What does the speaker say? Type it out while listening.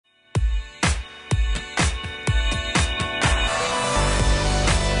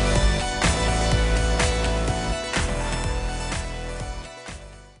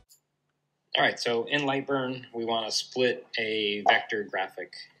right, so in Lightburn, we want to split a vector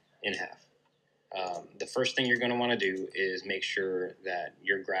graphic in half. The first thing you're going to want to do is make sure that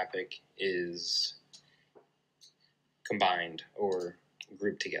your graphic is combined or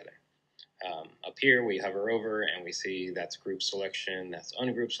grouped together. Up here, we hover over and we see that's group selection, that's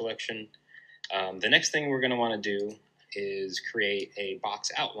ungroup selection. The next thing we're going to want to do is create a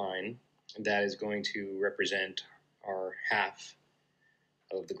box outline that is going to represent our half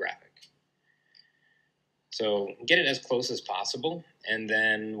of the graphic. So get it as close as possible, and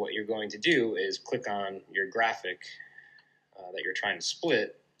then what you're going to do is click on your graphic that you're trying to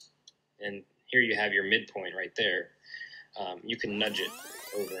split, and here you have your midpoint right there. You can nudge it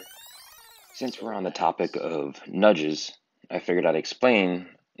over. Since we're on the topic of nudges, I figured I'd explain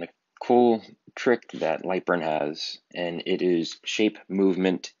a cool trick that Lightburn has, and it is shape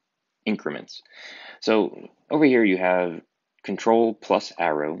movement increments. So over here you have Control plus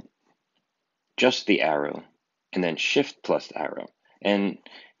arrow, just the arrow, and then Shift plus arrow. And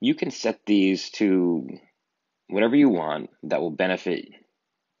you can set these to whatever you want that will benefit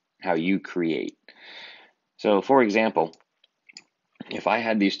how you create. So for example, if I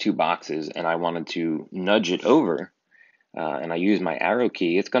had these two boxes and I wanted to nudge it over, and I use my arrow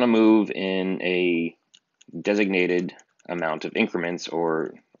key, it's going to move in a designated amount of increments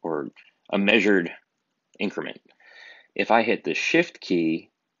or a measured increment. If I hit the Shift key,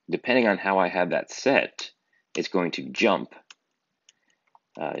 depending on how I have that set, it's going to jump.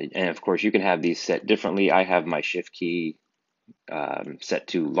 And of course, you can have these set differently. I have my Shift key set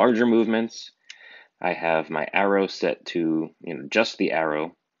to larger movements. I have my arrow set to just the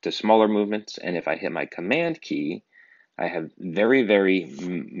arrow to smaller movements. And if I hit my Command key, I have very, very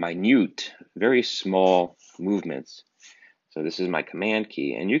minute, very small movements. So this is my Command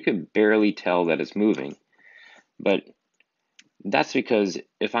key, and you can barely tell that it's moving. But that's because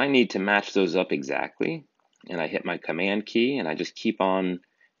if I need to match those up exactly, and I hit my Command key and I just keep on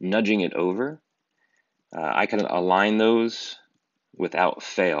nudging it over, I can align those without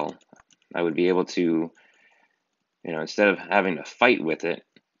fail. I would be able to, instead of having to fight with it,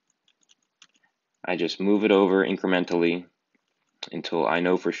 I just move it over incrementally until I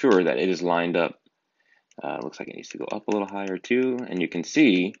know for sure that it is lined up. Looks like it needs to go up a little higher too, and you can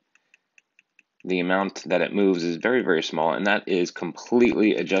see the amount that it moves is very, very small, and that is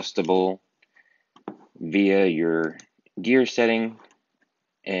completely adjustable via your gear setting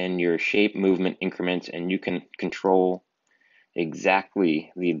and your shape movement increments, and you can control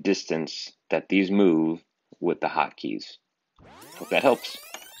exactly the distance that these move with the hotkeys. Hope that helps.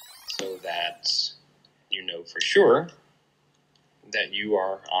 So that you know for sure that you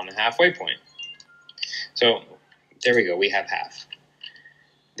are on the halfway point. So there we go, we have half.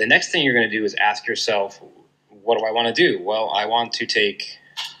 The next thing you're going to do is ask yourself, what do I want to do? Well, I want to take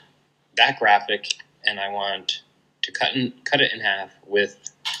that graphic and I want to cut it in half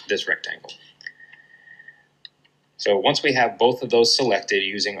with this rectangle. So once we have both of those selected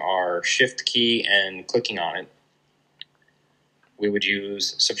using our Shift key and clicking on it, we would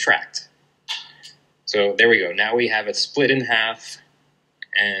use subtract. So there we go. Now we have it split in half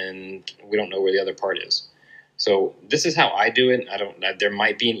and we don't know where the other part is. So this is how I do it. There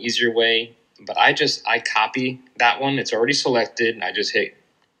might be an easier way, but I copy that one. It's already selected. I just hit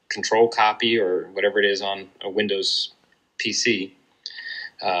Control copy or whatever it is on a Windows PC.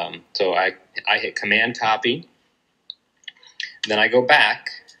 So I hit Command copy. Then I go back,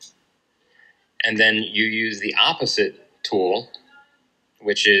 and then you use the opposite tool,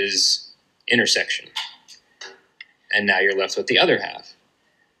 which is intersection. And now you're left with the other half.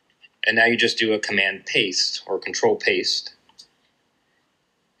 And now you just do a Command paste or Control paste.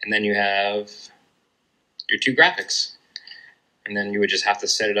 And then you have your two graphics. And then you would just have to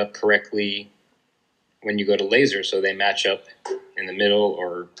set it up correctly when you go to laser so they match up in the middle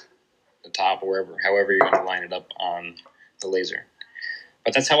or the top or wherever, however you're going to line it up on the laser.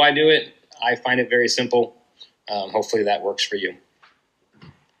 But that's how I do it. I find it very simple. Hopefully that works for you.